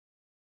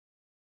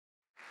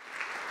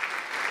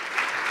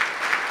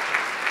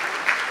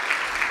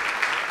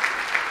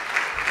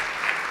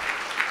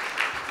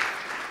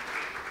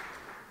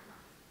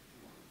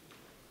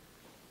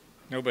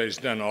Nobody's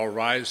done all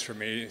rise for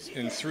me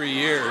in 3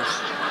 years.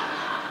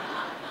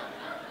 I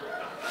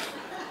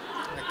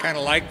kind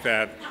of like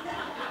that.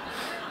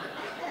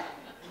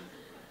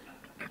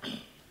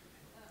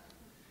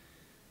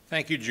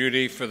 Thank you,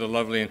 Judy, for the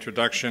lovely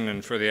introduction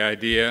and for the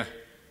idea,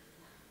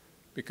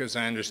 because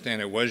I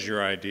understand it was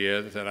your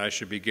idea that I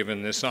should be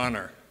given this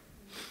honor.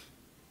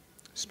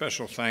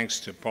 Special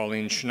thanks to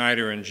Pauline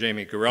Schneider and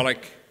Jamie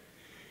Gorelick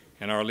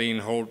and Arlene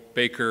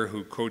Holt-Baker,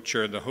 who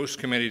co-chaired the host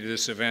committee to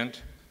this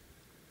event.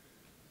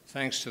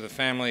 Thanks to the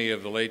family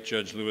of the late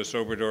Judge Louis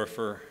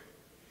Oberdorfer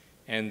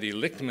and the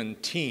Lichtman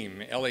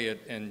team,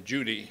 Elliot and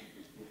Judy,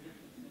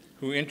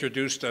 who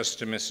introduced us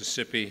to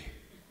Mississippi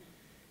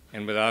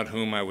and without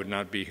whom I would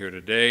not be here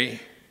today.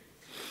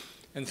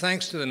 And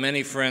thanks to the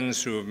many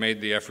friends who have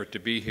made the effort to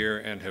be here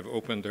and have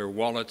opened their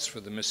wallets for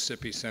the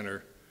Mississippi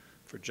Center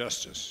for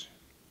Justice.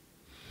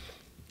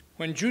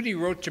 When Judy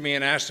wrote to me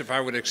and asked if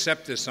I would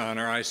accept this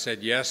honor, I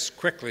said yes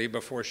quickly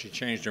before she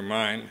changed her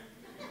mind.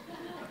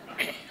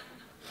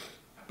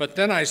 But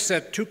then I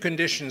set two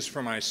conditions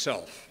for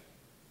myself.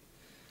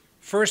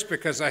 First,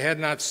 because I had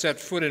not set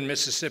foot in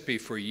Mississippi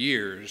for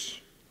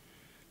years,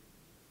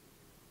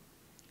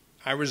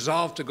 I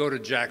resolved to go to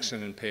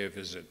Jackson and pay a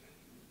visit.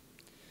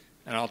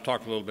 And I'll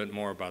talk a little bit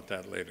more about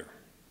that later.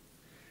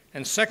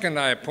 And second,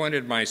 I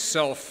appointed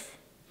myself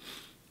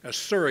a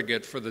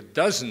surrogate for the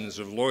dozens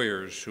of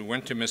lawyers who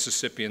went to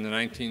Mississippi in the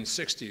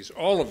 1960s,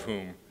 all of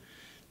whom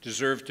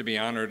deserve to be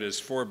honored as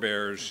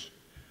forebears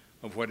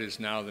of what is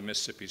now the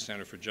Mississippi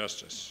Center for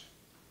Justice.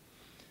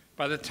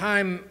 By the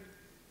time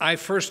I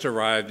first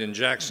arrived in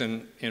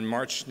Jackson in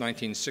March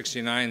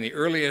 1969, the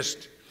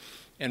earliest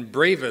and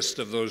bravest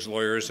of those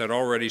lawyers had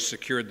already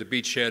secured the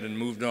beachhead and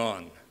moved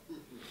on.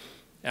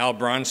 Al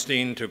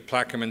Bronstein to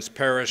Plaquemines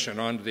Parish and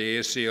on to the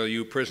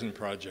ACLU prison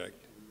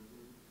project.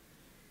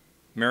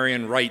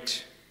 Marion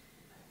Wright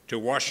to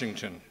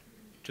Washington,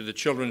 to the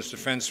Children's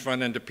Defense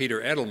Fund, and to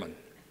Peter Edelman.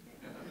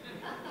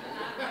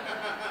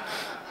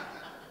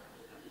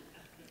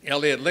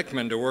 Elliot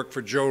Lichtman to work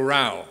for Joe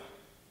Rao.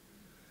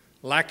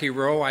 Lackey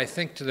Rowe, I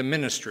think, to the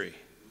ministry.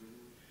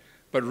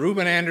 But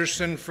Reuben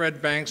Anderson,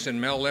 Fred Banks, and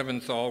Mel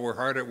Leventhal were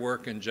hard at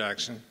work in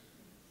Jackson.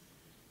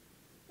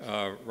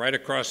 Right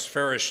across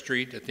Ferris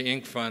Street at the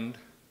Inc. Fund.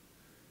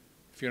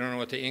 If you don't know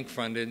what the Inc.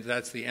 Fund is,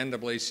 that's the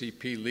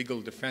NAACP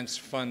Legal Defense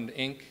Fund,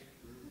 Inc.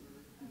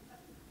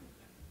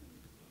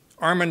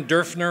 Armand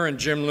Durfner and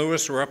Jim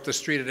Lewis were up the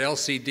street at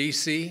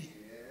LCDC,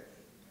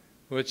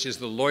 which is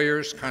the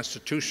Lawyers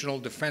Constitutional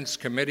Defense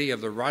Committee of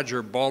the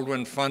Roger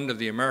Baldwin Fund of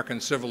the American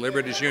Civil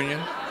Liberties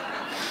Union.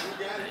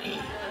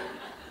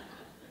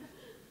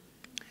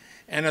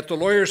 And at the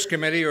Lawyers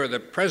Committee, or the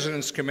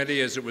President's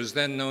Committee as it was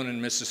then known in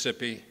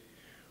Mississippi,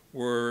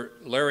 were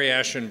Larry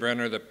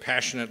Aschenbrenner, the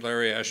passionate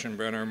Larry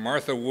Aschenbrenner,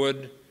 Martha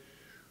Wood,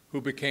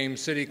 who became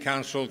city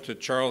counsel to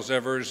Charles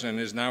Evers and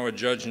is now a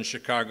judge in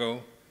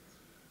Chicago,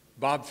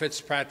 Bob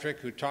Fitzpatrick,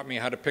 who taught me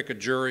how to pick a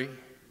jury,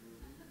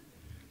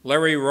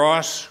 Larry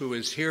Ross, who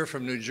is here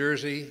from New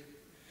Jersey.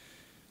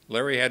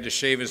 Larry had to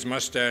shave his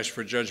mustache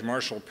for Judge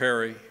Marshall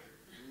Perry.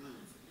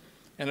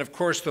 And of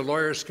course, the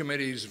Lawyers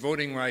Committee's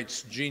voting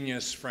rights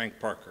genius, Frank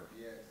Parker.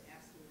 Yes.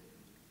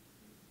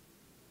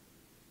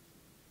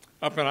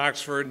 Up in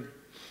Oxford,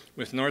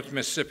 with North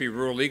Mississippi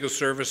Rural Legal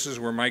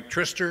Services, were Mike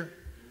Trister,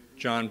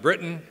 John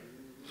Britton,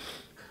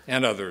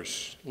 and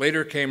others.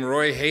 Later came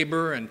Roy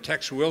Haber and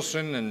Tex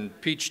Wilson and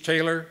Peach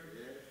Taylor,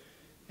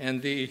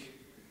 and the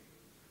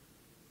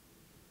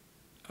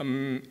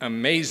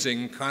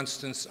amazing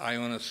Constance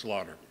Iona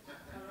Slaughter.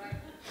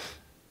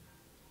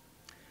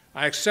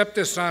 I accept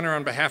this honor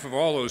on behalf of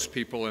all those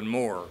people and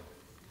more,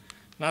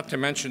 not to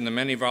mention the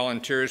many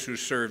volunteers who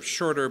served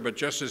shorter but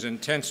just as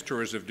intense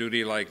tours of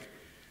duty, like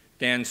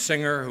Dan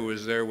Singer, who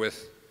was there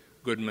with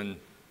Goodman,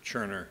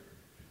 Schwerner,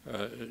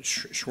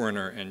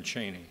 and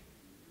Cheney.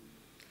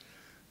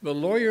 The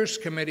Lawyers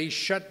Committee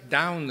shut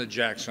down the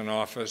Jackson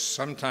office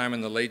sometime in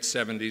the late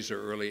 70s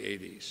or early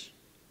 80s.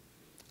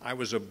 I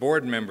was a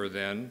board member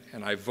then,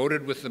 and I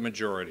voted with the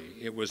majority.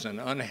 It was an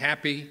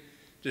unhappy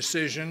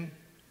decision,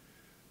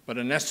 but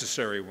a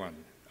necessary one.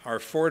 Our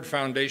Ford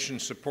Foundation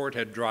support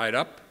had dried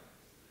up.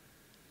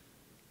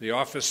 The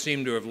office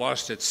seemed to have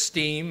lost its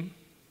steam.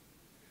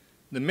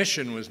 The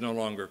mission was no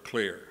longer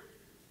clear.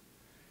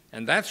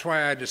 And that's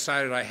why I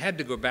decided I had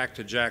to go back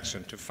to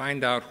Jackson to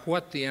find out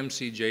what the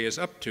MCJ is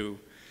up to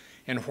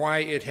and why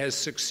it has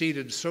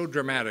succeeded so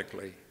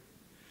dramatically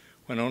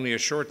when only a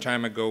short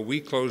time ago we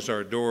closed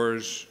our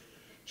doors,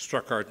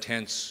 struck our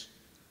tents,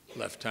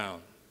 left town.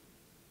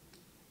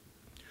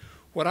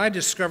 What I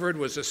discovered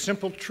was a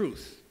simple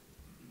truth,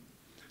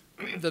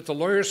 that the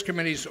Lawyers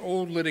Committee's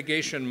old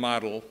litigation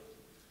model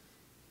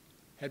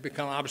had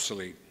become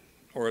obsolete,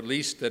 or at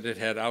least that it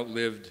had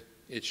outlived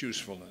its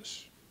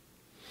usefulness.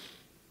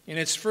 In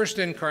its first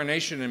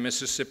incarnation in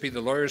Mississippi, the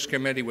Lawyers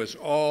Committee was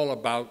all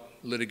about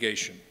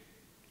litigation.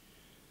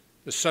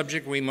 The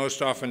subject we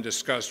most often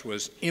discussed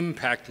was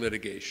impact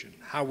litigation,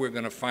 how we're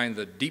going to find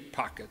the deep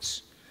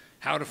pockets,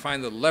 how to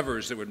find the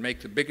levers that would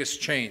make the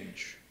biggest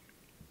change.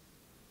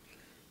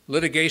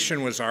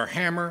 Litigation was our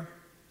hammer,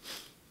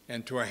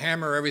 and to a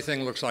hammer,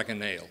 everything looks like a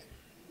nail.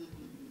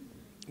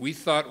 We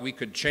thought we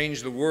could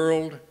change the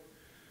world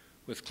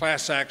with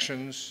class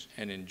actions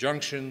and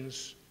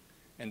injunctions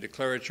and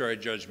declaratory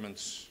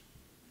judgments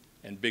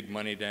and big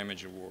money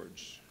damage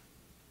awards.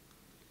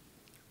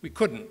 We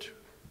couldn't,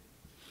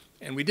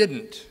 and we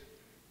didn't.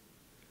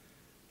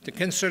 To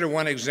consider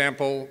one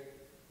example,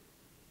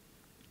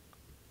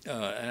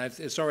 and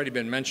it's already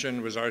been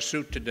mentioned, was our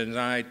suit to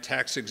deny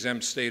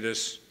tax-exempt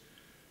status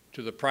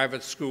to the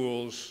private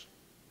schools,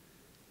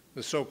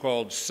 the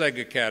so-called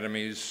SEG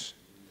academies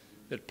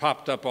that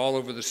popped up all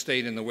over the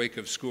state in the wake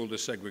of school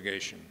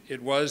desegregation.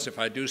 It was, if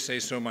I do say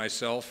so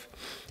myself,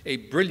 a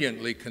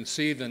brilliantly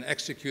conceived and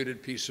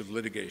executed piece of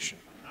litigation.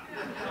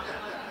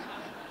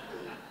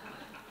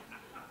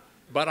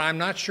 But I'm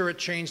not sure it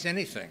changed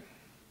anything.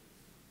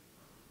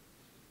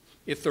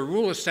 If the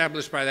rule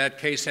established by that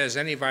case has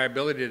any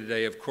viability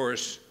today, of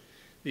course,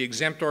 the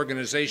exempt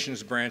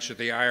organizations branch at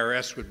the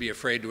IRS would be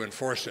afraid to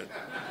enforce it.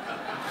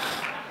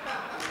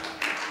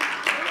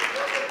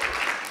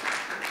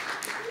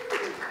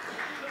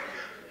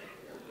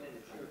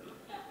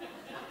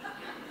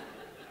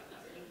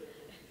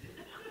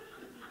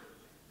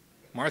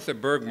 Martha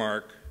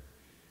Bergmark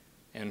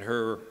and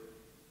her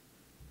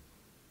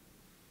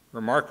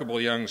remarkable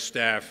young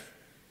staff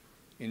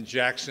in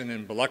Jackson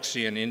and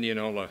Biloxi and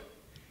Indianola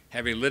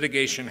have a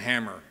litigation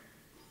hammer,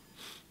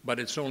 but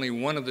it's only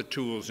one of the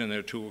tools in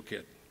their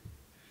toolkit.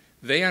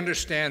 They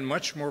understand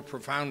much more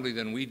profoundly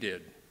than we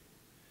did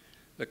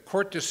that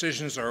court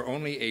decisions are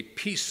only a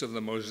piece of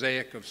the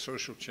mosaic of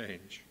social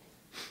change.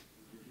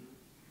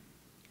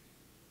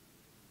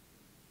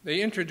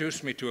 They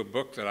introduced me to a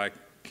book that I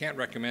can't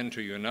recommend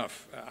to you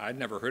enough. I'd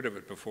never heard of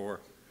it before,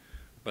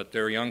 but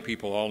their young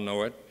people all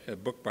know it, a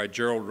book by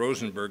Gerald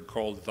Rosenberg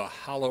called The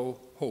Hollow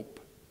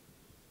Hope.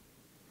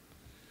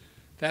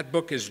 That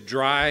book is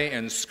dry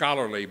and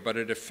scholarly, but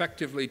it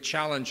effectively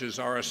challenges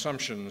our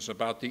assumptions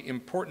about the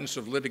importance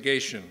of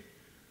litigation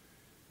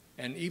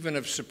and even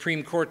of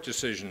Supreme Court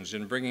decisions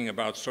in bringing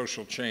about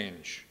social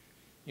change.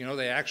 You know,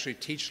 they actually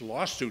teach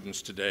law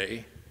students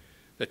today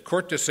that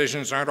court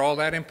decisions aren't all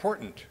that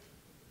important.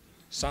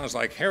 Sounds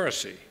like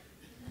heresy.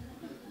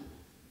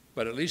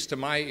 But at least to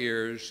my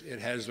ears, it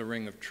has the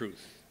ring of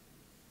truth.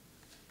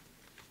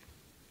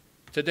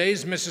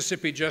 Today's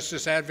Mississippi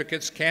justice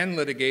advocates can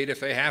litigate if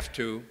they have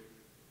to,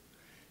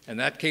 and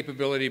that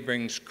capability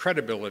brings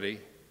credibility,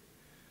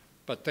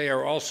 but they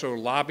are also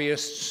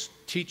lobbyists,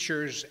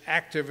 teachers,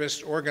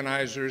 activists,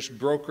 organizers,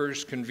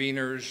 brokers,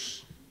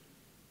 conveners.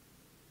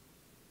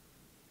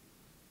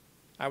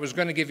 I was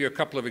going to give you a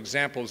couple of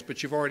examples,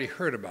 but you've already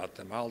heard about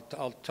them.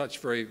 I'll touch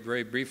very,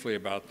 very briefly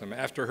about them.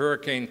 After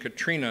Hurricane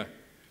Katrina,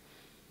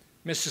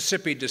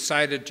 Mississippi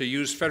decided to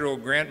use federal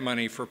grant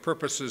money for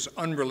purposes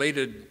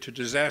unrelated to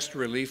disaster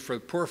relief for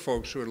poor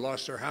folks who had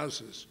lost their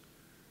houses.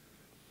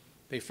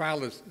 They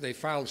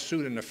filed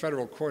suit in a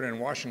federal court in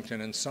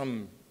Washington, and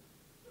some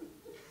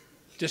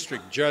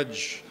district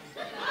judge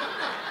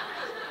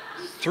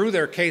threw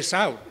their case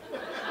out.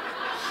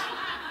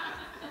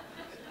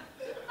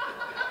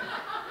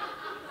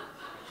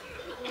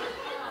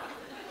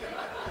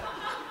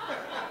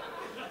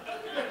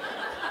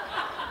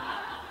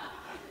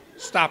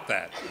 Stop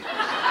that.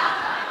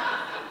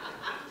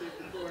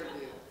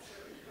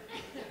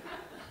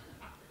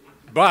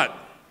 But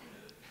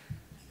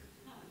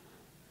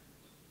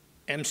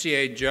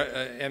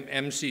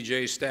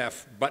MCJ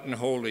staff Button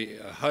Holy,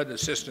 a HUD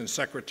assistant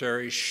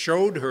secretary,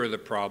 showed her the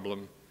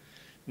problem,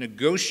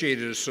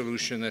 negotiated a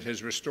solution that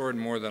has restored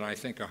more than, I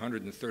think,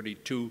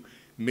 $132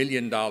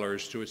 million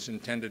to its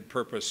intended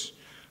purpose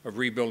of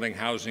rebuilding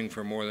housing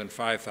for more than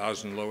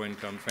 5,000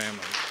 low-income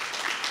families.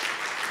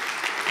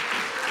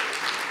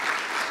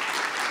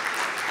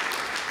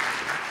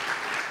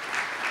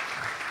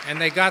 And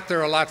they got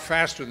there a lot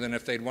faster than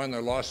if they'd won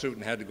their lawsuit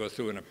and had to go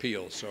through an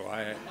appeal.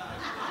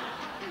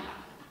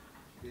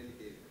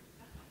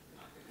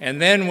 And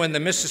then when the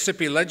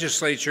Mississippi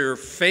legislature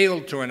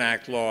failed to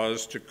enact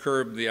laws to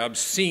curb the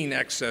obscene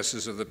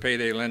excesses of the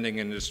payday lending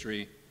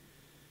industry,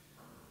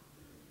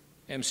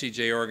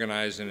 MCJ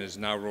organized and is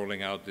now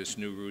rolling out this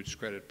New Roots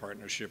Credit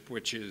Partnership,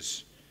 which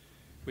is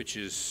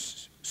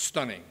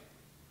stunning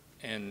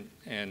and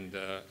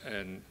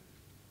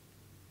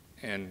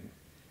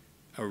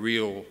a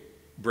real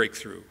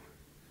breakthrough.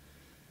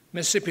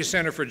 Mississippi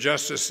Center for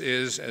Justice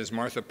is, as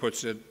Martha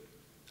puts it,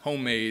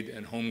 homemade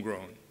and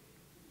homegrown.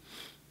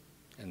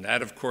 And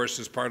that, of course,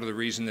 is part of the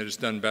reason that it's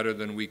done better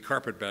than we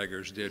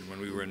carpetbaggers did when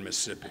we were in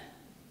Mississippi.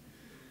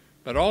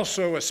 But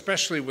also,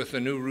 especially with the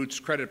New Roots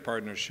Credit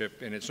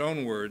Partnership, in its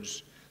own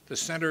words, the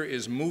center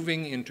is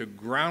moving into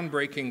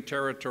groundbreaking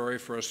territory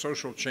for a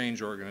social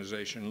change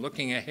organization,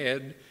 looking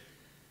ahead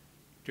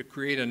to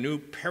create a new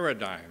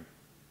paradigm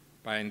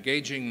by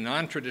engaging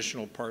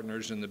non-traditional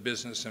partners in the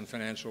business and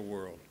financial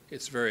world.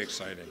 It's very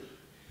exciting.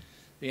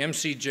 The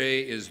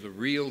MCJ is the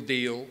real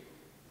deal.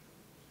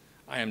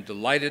 I am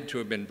delighted to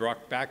have been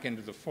brought back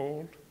into the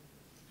fold.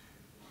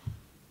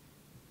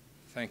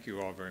 Thank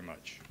you all very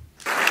much.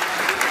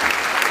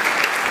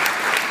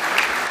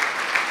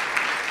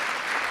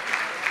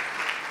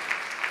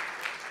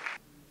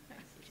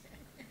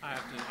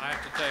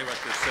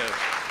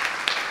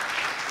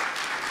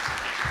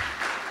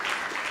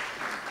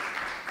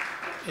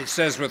 It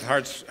says, with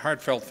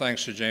heartfelt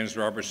thanks to James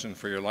Robertson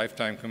for your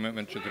lifetime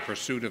commitment to the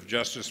pursuit of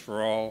justice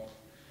for all,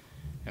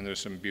 and there's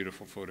some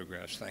beautiful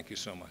photographs. Thank you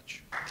so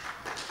much.